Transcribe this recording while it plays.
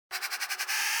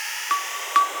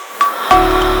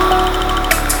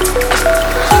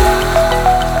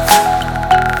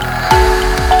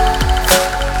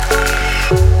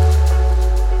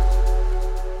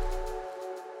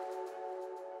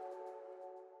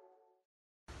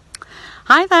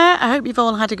Hi there, I hope you've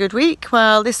all had a good week.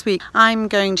 Well, this week I'm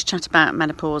going to chat about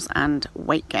menopause and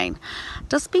weight gain.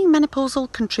 Does being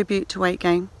menopausal contribute to weight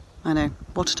gain? I know,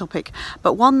 what a topic,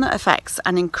 but one that affects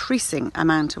an increasing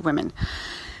amount of women.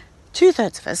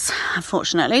 2/3 of us,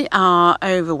 unfortunately, are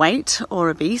overweight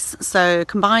or obese, so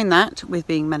combine that with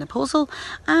being menopausal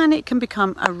and it can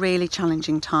become a really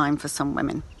challenging time for some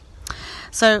women.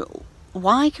 So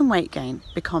why can weight gain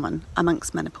be common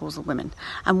amongst menopausal women,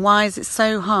 and why is it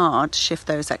so hard to shift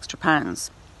those extra pounds?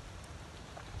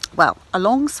 Well,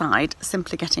 alongside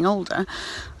simply getting older,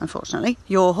 unfortunately,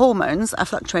 your hormones are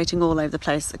fluctuating all over the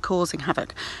place, causing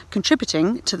havoc,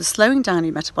 contributing to the slowing down of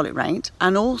your metabolic rate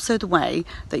and also the way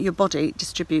that your body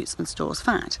distributes and stores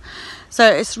fat. So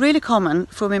it's really common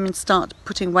for women to start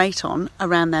putting weight on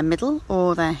around their middle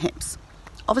or their hips.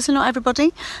 Obviously not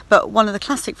everybody, but one of the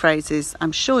classic phrases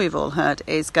I'm sure you've all heard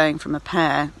is going from a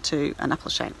pear to an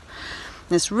apple shape.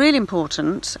 And it's really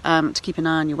important to keep an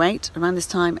eye on your weight around this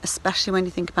time, especially when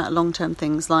you think about long-term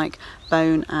things like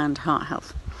bone and heart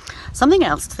health. Something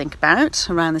else to think about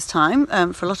around this time,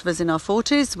 for a lot of us in our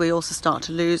 40s, we also start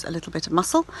to lose a little bit of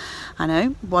muscle. I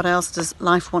know, what else does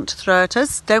life want to throw at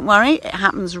us? Don't worry, it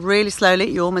happens really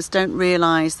slowly. You almost don't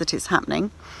realise that it's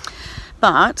happening.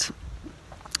 But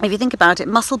if you think about it,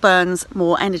 muscle burns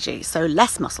more energy, so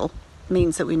less muscle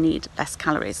means that we need less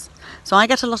calories. So I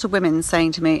get a lot of women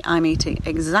saying to me, I'm eating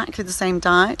exactly the same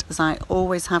diet as I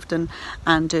always have done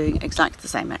and doing exactly the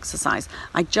same exercise.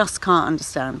 I just can't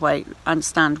understand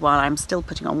while I'm still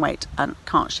putting on weight and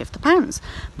can't shift the pounds.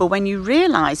 But when you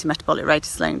realise your metabolic rate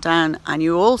is slowing down and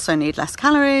you also need less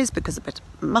calories because of a bit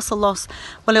of muscle loss,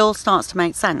 well, it all starts to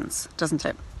make sense, doesn't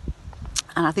it?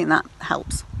 And I think that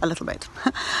helps a little bit.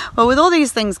 Well, with all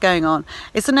these things going on,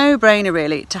 it's a no-brainer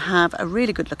really to have a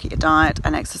really good look at your diet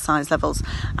and exercise levels,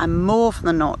 and more often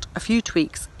than not, a few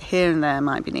tweaks here and there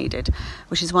might be needed,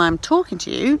 which is why I'm talking to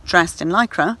you dressed in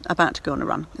lycra about to go on a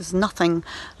run. There's nothing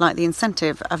like the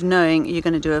incentive of knowing you're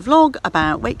going to do a vlog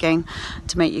about weight gain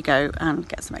to make you go and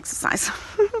get some exercise.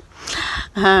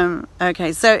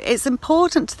 Okay, so it's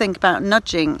important to think about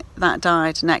nudging that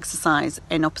diet and exercise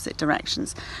in opposite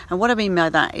directions. And what I mean by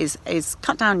that is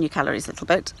cut down your calories a little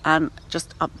bit and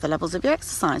just up the levels of your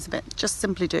exercise a bit. Just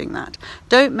simply doing that.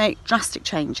 Don't make drastic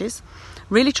changes.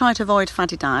 Really try to avoid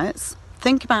fatty diets.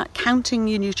 Think about counting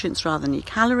your nutrients rather than your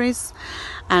calories,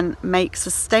 and make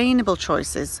sustainable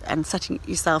choices and setting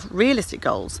yourself realistic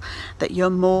goals that you're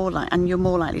more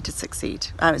likely to succeed.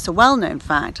 It's a well-known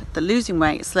fact that losing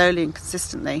weight slowly and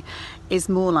consistently is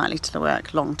more likely to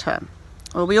work long term.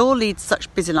 Well, we all lead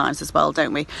such busy lives as well,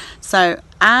 don't we? So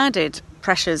added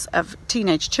pressures of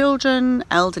teenage children,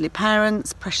 elderly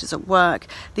parents, pressures at work,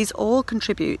 these all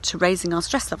contribute to raising our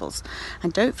stress levels.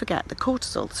 And don't forget the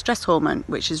cortisol, the stress hormone,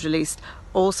 which is released,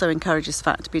 also encourages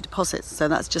fat to be deposited. So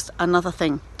that's just another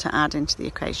thing to add into the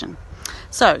equation.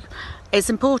 So it's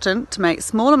important to make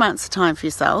small amounts of time for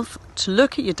yourself, to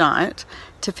look at your diet,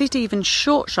 to fit even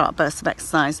short, sharp bursts of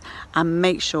exercise, and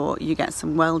make sure you get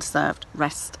some well-deserved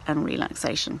rest and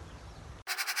relaxation.